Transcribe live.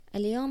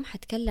اليوم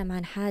حتكلم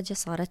عن حاجة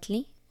صارت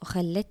لي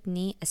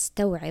وخلتني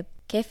أستوعب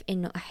كيف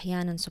إنه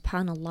أحيانا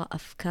سبحان الله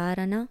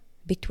أفكارنا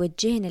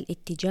بتوجهنا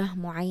الاتجاه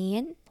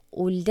معين،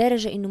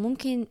 ولدرجة إنه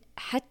ممكن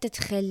حتى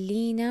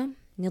تخلينا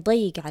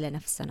نضيق على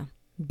نفسنا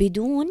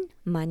بدون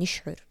ما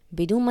نشعر،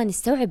 بدون ما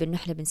نستوعب إنه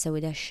إحنا بنسوي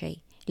ده الشيء،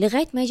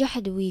 لغاية ما يجي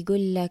أحد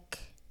ويقول لك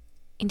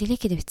أنت ليه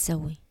كده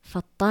بتسوي؟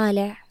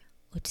 فتطالع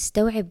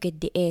وتستوعب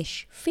قد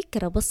إيش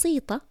فكرة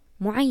بسيطة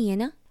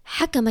معينة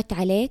حكمت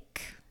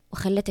عليك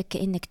وخلتك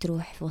كأنك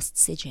تروح في وسط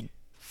سجن.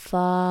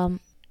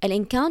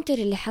 فالانكاونتر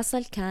اللي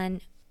حصل كان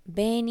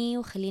بيني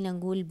وخلينا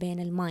نقول بين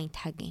المايند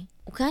حقي،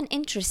 وكان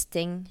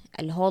interesting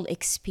الهول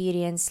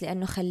experience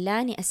لأنه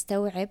خلاني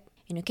أستوعب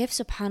إنه كيف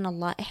سبحان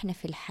الله إحنا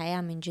في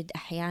الحياة من جد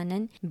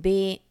أحيانا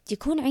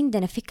بتكون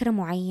عندنا فكرة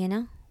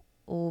معينة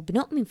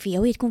وبنؤمن فيها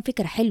وهي تكون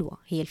فكرة حلوة،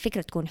 هي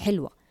الفكرة تكون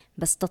حلوة،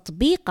 بس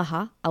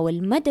تطبيقها أو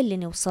المدى اللي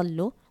نوصل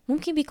له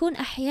ممكن بيكون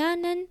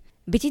أحيانا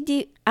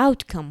بتدي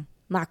outcome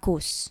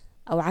معكوس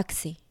أو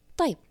عكسي.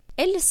 طيب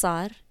اللي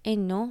صار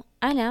إنه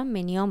أنا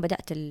من يوم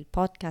بدأت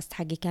البودكاست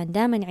حقي كان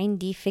دائما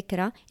عندي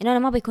فكرة إنه أنا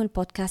ما بيكون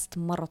بودكاست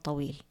مرة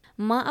طويل،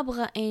 ما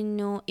أبغى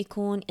إنه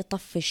يكون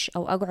يطفش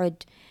أو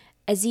أقعد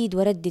أزيد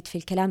وردد في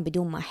الكلام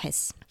بدون ما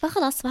أحس.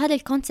 فخلاص فهذا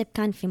الكونسيبت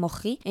كان في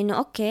مخي إنه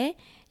أوكي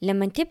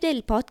لما تبدأ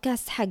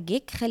البودكاست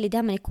حقك خلي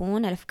دائما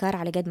يكون الأفكار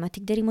على قد ما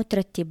تقدري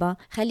مترتبة،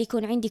 خلي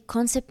يكون عندك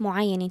كونسيبت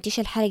معين، انتش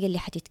الحلقة اللي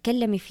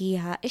حتتكلمي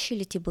فيها، إيش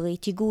اللي تبغي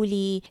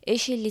تقولي،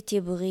 إيش اللي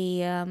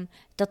تبغي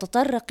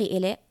تتطرقي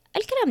إليه،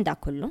 الكلام ده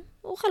كله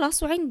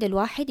وخلاص. وعند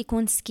الواحد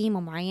يكون سكيمة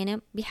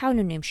معينة بيحاول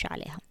إنه يمشي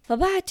عليها.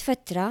 فبعد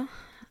فترة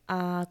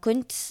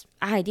كنت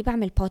عادي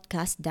بعمل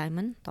بودكاست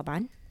دايما،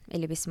 طبعا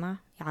اللي بيسمع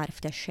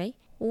يعرف ده الشيء،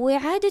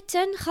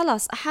 وعادة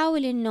خلاص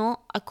أحاول إنه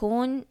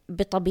أكون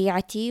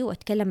بطبيعتي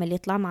وأتكلم اللي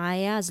يطلع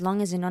معايا as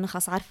long as إنه أنا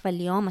خلاص عارفة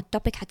اليوم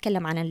التوبيك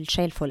حتكلم عن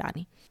الشيء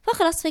الفلاني،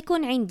 فخلاص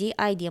فيكون عندي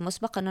ايديا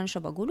مسبقة إنه أنا شو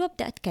بقول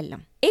وأبدأ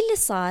أتكلم. اللي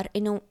صار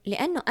إنه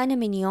لأنه أنا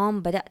من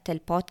يوم بدأت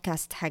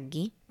البودكاست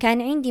حقي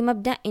كان عندي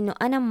مبدأ إنه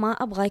أنا ما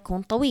أبغى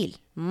يكون طويل،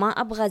 ما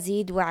أبغى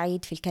زيد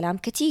وعيد في الكلام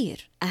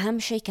كتير، أهم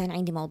شيء كان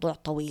عندي موضوع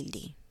طويل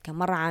دي كان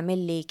مرة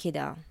عامل لي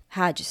كده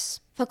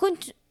هاجس.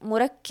 فكنت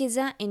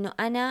مركزة إنه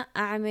أنا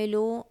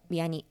أعمله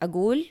يعني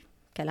أقول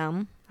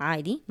كلام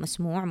عادي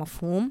مسموع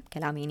مفهوم،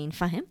 كلام يعني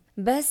نفهم،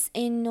 بس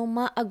إنه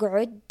ما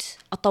أقعد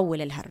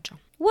أطول الهرجة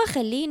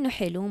وأخليه إنه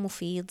حلو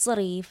مفيد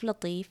ظريف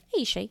لطيف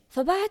أي شيء.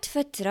 فبعد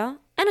فترة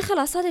أنا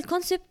خلاص هذا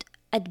الكونسبت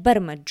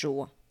أتبرمج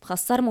جوا،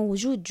 خاص صار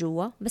موجود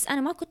جوا، بس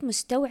أنا ما كنت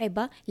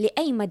مستوعبة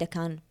لأي مدى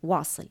كان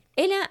واصل،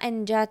 إلى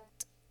أن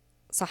جات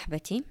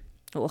صاحبتي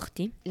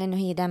وأختي لأنه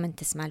هي دائما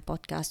تسمع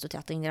البودكاست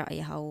وتعطيني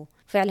رأيها،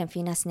 وفعلا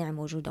في ناس نعم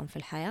وجودهم في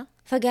الحياة،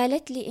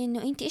 فقالت لي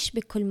إنه أنت إيش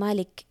بكل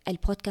مالك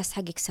البودكاست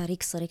حقك صار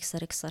يكسر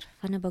يكسر يكسر.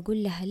 فأنا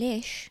بقول لها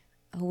ليش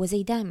هو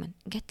زي دائما؟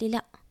 قالت لي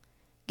لا،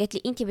 قالت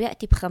لي أنت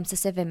بدأتي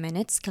ب5-7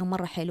 minutes كان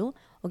مرة حلو،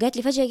 وقالت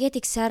لي فجأة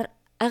جيتك صار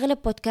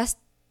أغلب بودكاست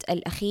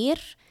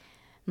الأخير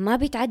ما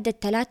بيتعدى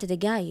 3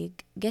 دقايق.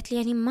 قالت لي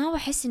يعني ما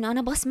بحس إنه أنا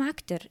أبغى أسمع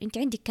أكتر، أنت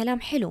عندك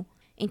كلام حلو،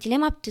 أنت ليه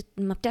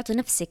ما بتعطي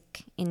نفسك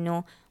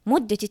إنه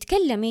مدة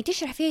تتكلمي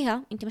تشرح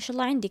فيها، أنت ما شاء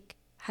الله عندك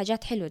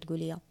حاجات حلوة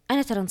تقوليها.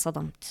 أنا ترى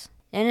انصدمت،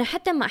 لأن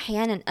حتى ما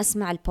أحيانا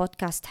أسمع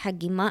البودكاست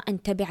حقي ما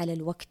أنتبه على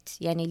الوقت،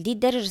 يعني لدي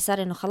الدرجة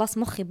صار إنه خلاص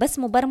مخي بس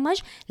مبرمج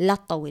لا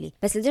تطولي،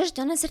 بس لدرجة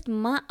أنا صرت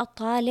ما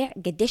أطالع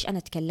قديش أنا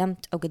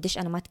تكلمت أو قديش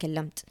أنا ما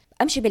تكلمت،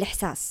 أمشي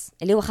بالإحساس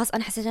اللي هو خلاص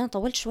أنا حسيت أنا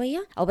طولت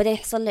شوية أو بدأ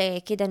يحصل لي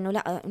كده إنه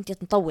لا أنت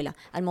مطولة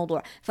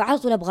الموضوع، فعلى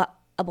طول أبغى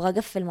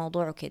أقفل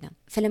الموضوع وكده.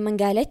 فلما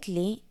قالت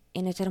لي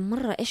إنه ترى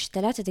مرة إيش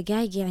 3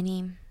 دقايق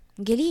يعني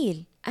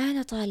قليل،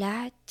 أنا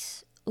طالعت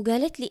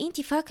وقالت لي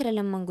أنت فاكرة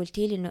لما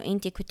قلتي لي إنه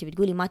أنت كنت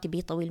بتقولي ما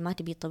تبي طويل ما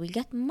تبي طويل،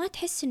 قالت ما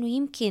تحس إنه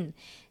يمكن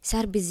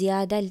صار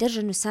بزيادة لدرجة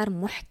إنه صار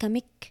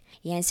محكمك،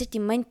 يعني صرتي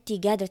ما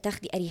أنت قادرة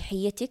تاخدي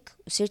أريحيتك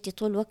وصرتي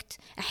طول الوقت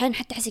أحيانا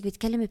حتى حسك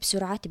بتكلمي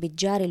بسرعة،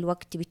 بتجاري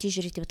الوقت،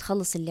 بتجري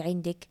بتخلص اللي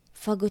عندك.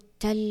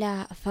 فقلت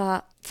لها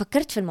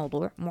ففكرت في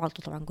الموضوع، مو على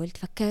طول طبعا قلت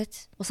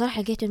فكرت،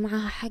 وصراحة لقيت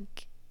معها حق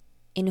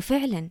إنه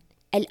فعلا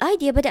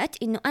الآيديا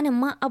بدأت إنه أنا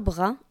ما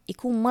أبغى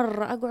يكون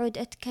مرة أقعد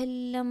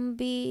أتكلم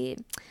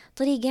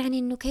بطريقة يعني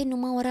إنه كأنه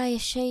ما ورايا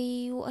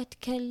شيء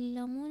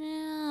وأتكلم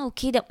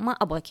وكذا، ما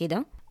أبغى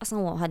كذا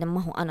أصلا، هذا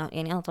ما هو أنا،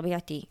 يعني أنا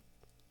طبيعتي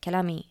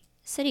كلامي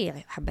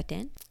سريع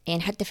حبتين،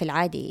 يعني حتى في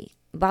العادي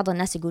بعض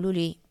الناس يقولوا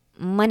لي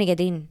ما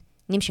نقدرين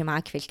نمشي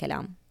معك في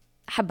الكلام،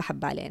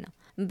 حبة علينا.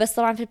 بس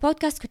طبعا في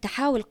البودكاست كنت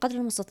أحاول قدر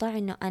المستطاع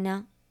إنه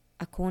أنا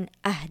أكون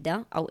أهدى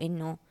أو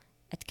إنه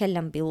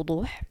أتكلم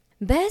بوضوح.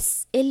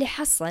 بس اللي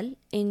حصل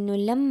إنه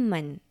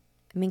لما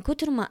من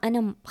كتر ما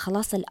أنا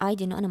خلاص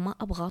الآيدي إنه أنا ما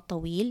أبغى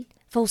طويل،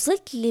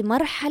 فوصلت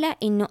لمرحلة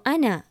إنه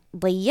أنا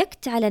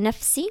ضيقت على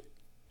نفسي،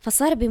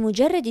 فصار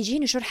بمجرد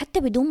يجيني شعور حتى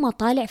بدون ما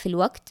طالع في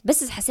الوقت،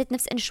 بس حسيت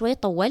نفسي أنا شوية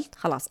طولت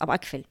خلاص أبغى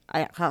أقفل،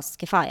 خلاص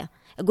كفاية،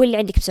 أقول اللي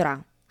عندك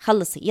بسرعة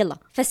خلصي يلا.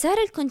 فصار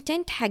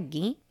الكونتنت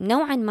حقي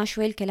نوعا ما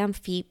شوي الكلام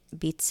فيه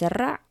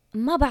بيتسرع،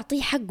 ما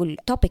بعطيه حقه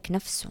التوبيك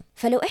نفسه.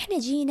 فلو إحنا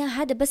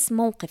جينا هذا بس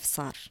موقف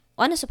صار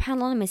وأنا سبحان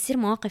الله لما يصير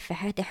مواقف في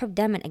حياتي أحب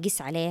دائما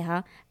أقيس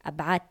عليها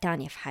أبعاد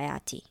تانية في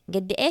حياتي،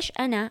 قد إيش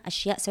أنا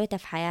أشياء سويتها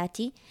في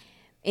حياتي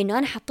إنه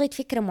أنا حطيت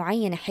فكرة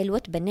معينة حلوة،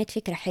 تبنيت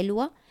فكرة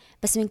حلوة،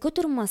 بس من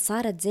كتر ما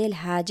صارت زي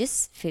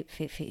الهاجس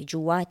في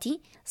جواتي،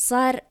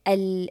 صار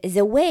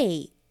the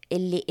way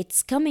اللي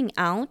it's coming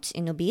out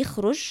إنه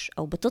بيخرج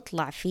أو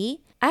بتطلع فيه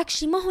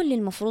actually ما هو اللي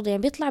المفروض،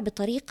 يعني بيطلع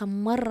بطريقة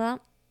مرة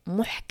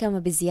محكمة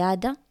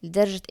بزيادة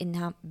لدرجة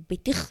إنها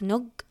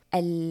بتخنق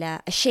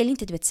الشيء اللي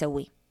أنت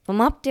بتسويه،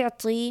 فما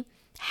بتعطي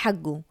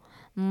حقه،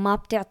 ما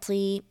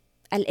بتعطي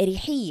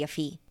الأريحية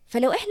فيه.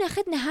 فلو إحنا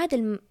أخذنا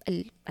هذا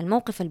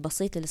الموقف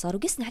البسيط اللي صار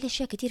وقسنا عليه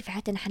أشياء كتير في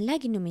حياتنا،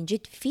 حنلاقي إنه من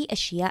جد في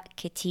أشياء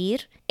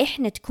كتير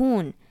إحنا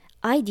تكون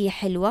ايديا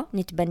حلوة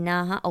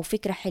نتبناها، أو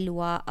فكرة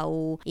حلوة،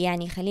 أو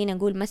يعني خلينا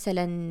نقول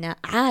مثلا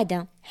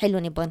عادة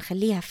حلوة نبغى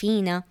نخليها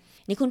فينا،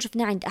 نكون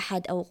شفناها عند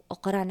أحد أو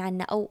قرأنا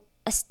عنها أو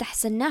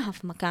استحسناها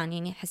في مكان،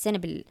 يعني حسينا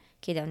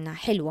بالكده إنها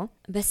حلوة،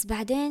 بس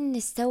بعدين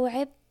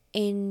نستوعب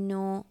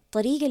إنه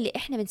الطريقة اللي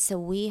إحنا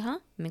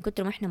بنسويها من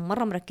كتر ما إحنا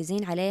مرة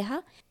مركزين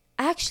عليها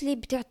actually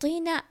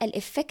بتعطينا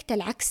الإفكت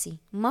العكسي،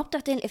 ما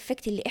بتعطينا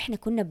الإفكت اللي إحنا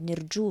كنا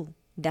بنرجوه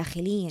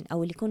داخليا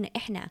أو اللي كنا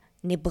إحنا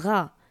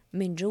نبغاه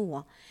من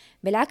جوا.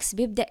 بالعكس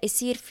بيبدأ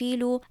يصير فيه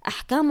له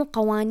أحكام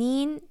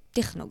وقوانين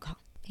تخنقها،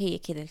 هي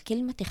كده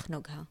الكلمة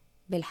تخنقها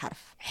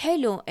بالحرف.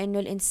 حلو إنه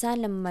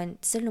الإنسان لما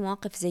تصير له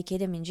مواقف زي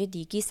كده من جد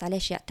يقيس عليه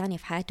أشياء تانية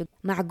في حياته.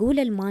 معقول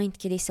المايند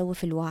كده يسوي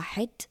في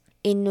الواحد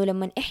إنه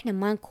لما إحنا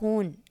ما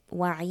نكون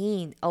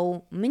واعيين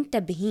أو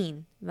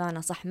منتبهين،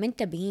 بمعنى صح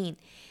منتبهين،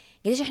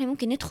 قديش إحنا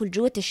ممكن ندخل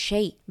جوة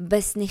الشيء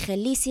بس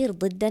نخليه يصير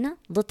ضدنا،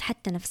 ضد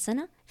حتى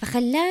نفسنا.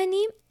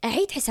 فخلاني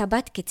أعيد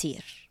حسابات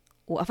كتير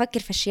وأفكر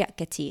في أشياء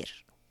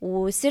كتير،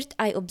 وصرت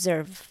I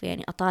observe،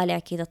 يعني أطالع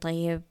كده،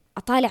 طيب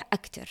أطالع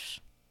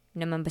أكتر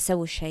لما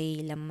بسوي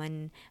شيء،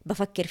 لما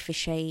بفكر في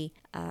شيء،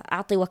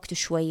 أعطي وقته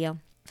شوية.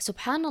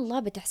 سبحان الله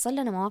بتحصل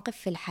لنا مواقف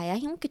في الحياة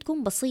هي ممكن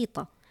تكون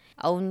بسيطة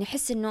أو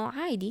نحس إنه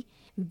عادي،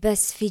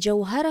 بس في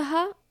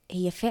جوهرها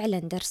هي فعلا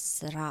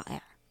درس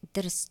رائع،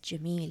 درس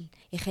جميل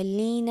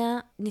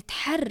يخلينا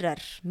نتحرر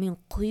من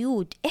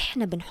قيود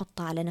إحنا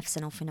بنحطها على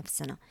نفسنا وفي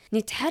نفسنا،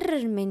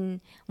 نتحرر من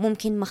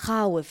ممكن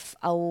مخاوف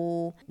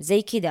أو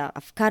زي كده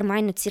أفكار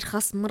معينة تصير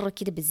خاص مرة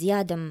كده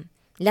بزيادة،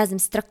 لازم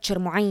structure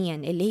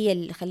معين اللي هي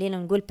اللي خلينا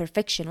نقول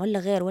perfection ولا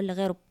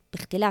غيره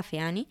باختلاف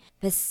يعني،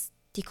 بس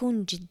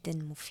تكون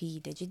جدا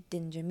مفيدة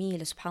جدا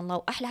جميلة سبحان الله.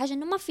 وأحلى حاجة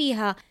إنه ما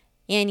فيها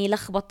يعني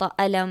لخبطة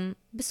ألم،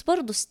 بس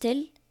برضو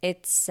still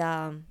it's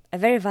a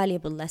very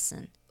valuable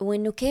lesson.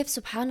 وإنه كيف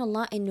سبحان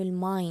الله إنه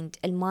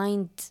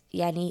المايند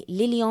يعني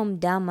لليوم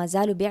ده ما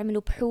زالوا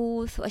بيعملوا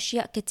بحوث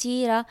وأشياء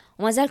كتيرة،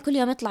 وما زال كل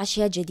يوم يطلع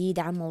أشياء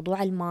جديدة عن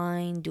موضوع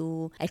المايند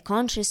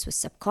والكونشس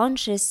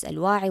والسبكونشس،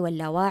 الواعي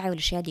واللاواعي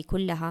والأشياء دي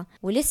كلها،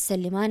 ولسه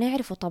اللي ما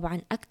نعرفه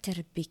طبعا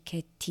أكتر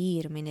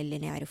بكتير من اللي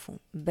نعرفه.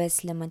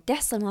 بس لما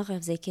تحصل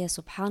مواقف زي كده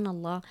سبحان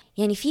الله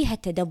يعني فيها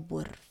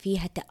تدبر،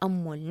 فيها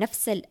تأمل،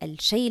 نفس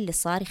الشيء اللي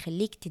صار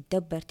يخليك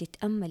تتدبر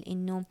تتأمل،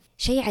 إنه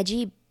شيء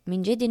عجيب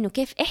من جد إنه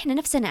كيف إحنا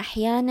نفسنا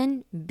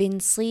أحيانا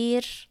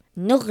بنصير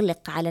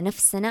نغلق على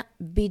نفسنا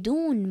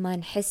بدون ما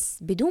نحس،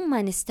 بدون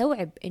ما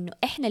نستوعب إنه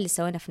إحنا اللي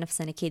سوينا في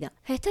نفسنا كده.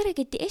 فيترى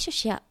قد إيش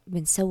أشياء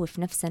بنسوي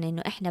في نفسنا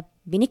إنه إحنا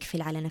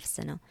بنقفل على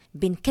نفسنا،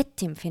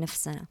 بنكتم في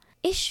نفسنا.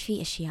 إيش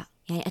في أشياء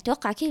يعني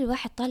أتوقع كل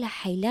الواحد طالع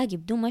حيلاقي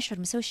بدون ما يشعر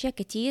مسوي أشياء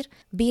كتير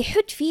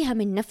بيحد فيها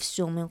من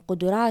نفسه، من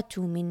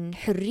قدراته، من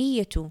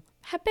حريته.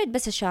 حبيت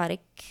بس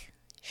أشارك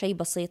شيء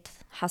بسيط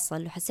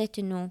حصل وحسيت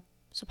إنه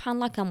سبحان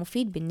الله كان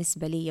مفيد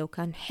بالنسبة لي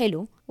وكان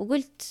حلو،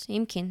 وقلت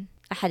يمكن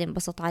أحد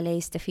انبسط عليه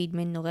يستفيد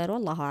منه غير،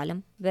 والله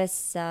أعلم.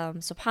 بس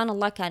سبحان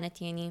الله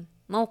كانت يعني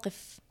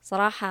موقف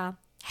صراحة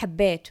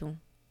حبيته،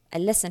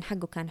 اللسن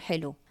حقه كان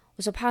حلو،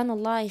 وسبحان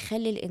الله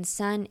يخلي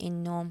الإنسان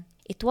إنه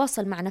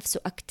يتواصل مع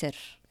نفسه أكتر،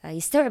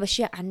 يستوعب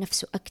أشياء عن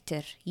نفسه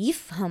أكتر،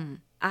 يفهم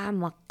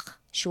أعمق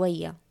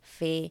شوية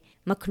في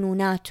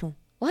مكنوناته.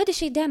 وهذا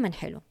الشيء دائما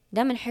حلو،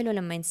 دائما حلو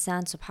لما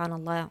إنسان سبحان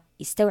الله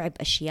يستوعب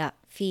أشياء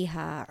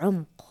فيها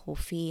عمق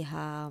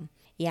وفيها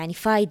يعني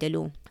فايدة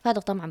له. هذا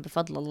طبعا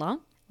بفضل الله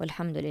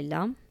والحمد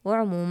لله.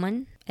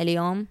 وعموما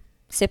اليوم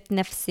سبت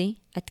نفسي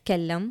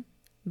أتكلم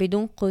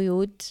بدون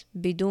قيود،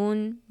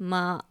 بدون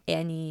ما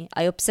يعني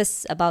I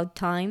obsess about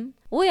time،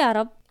 ويا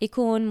رب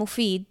يكون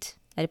مفيد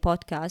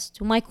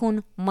البودكاست وما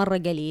يكون مرة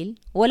قليل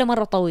ولا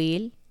مرة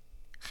طويل،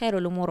 خير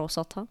الأمور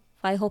وسطها،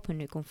 فاي hope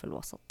إنه يكون في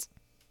الوسط.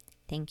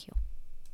 Thank you.